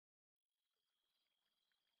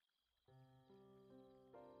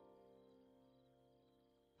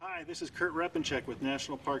Hi, this is Kurt Repenchek with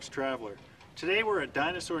National Parks Traveler. Today we're at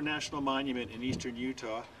Dinosaur National Monument in eastern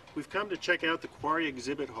Utah. We've come to check out the Quarry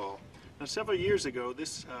Exhibit Hall. Now, several years ago,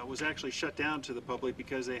 this was actually shut down to the public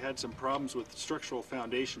because they had some problems with structural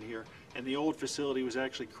foundation here, and the old facility was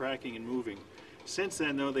actually cracking and moving. Since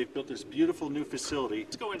then, though, they've built this beautiful new facility.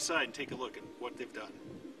 Let's go inside and take a look at what they've done.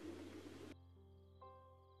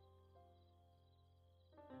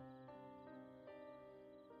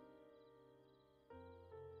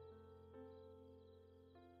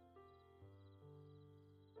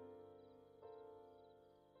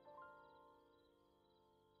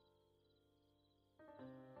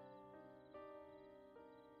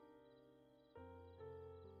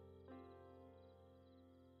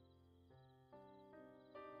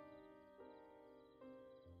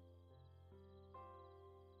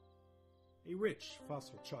 A rich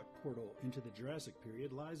fossil chalk portal into the Jurassic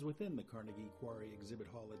period lies within the Carnegie Quarry Exhibit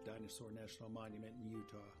Hall at Dinosaur National Monument in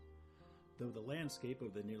Utah. Though the landscape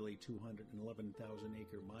of the nearly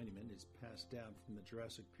 211,000-acre monument is passed down from the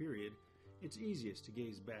Jurassic period, it's easiest to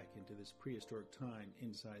gaze back into this prehistoric time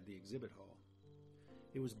inside the exhibit hall.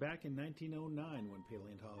 It was back in 1909 when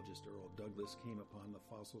paleontologist Earl Douglas came upon the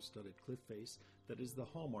fossil-studded cliff face that is the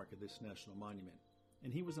hallmark of this national monument,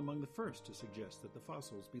 and he was among the first to suggest that the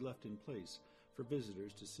fossils be left in place for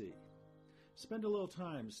visitors to see. Spend a little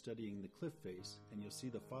time studying the cliff face and you'll see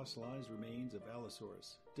the fossilized remains of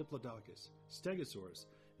Allosaurus, Diplodocus, Stegosaurus,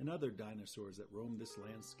 and other dinosaurs that roamed this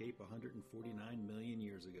landscape 149 million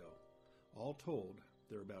years ago. All told,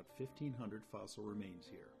 there are about 1,500 fossil remains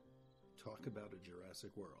here. Talk about a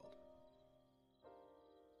Jurassic world.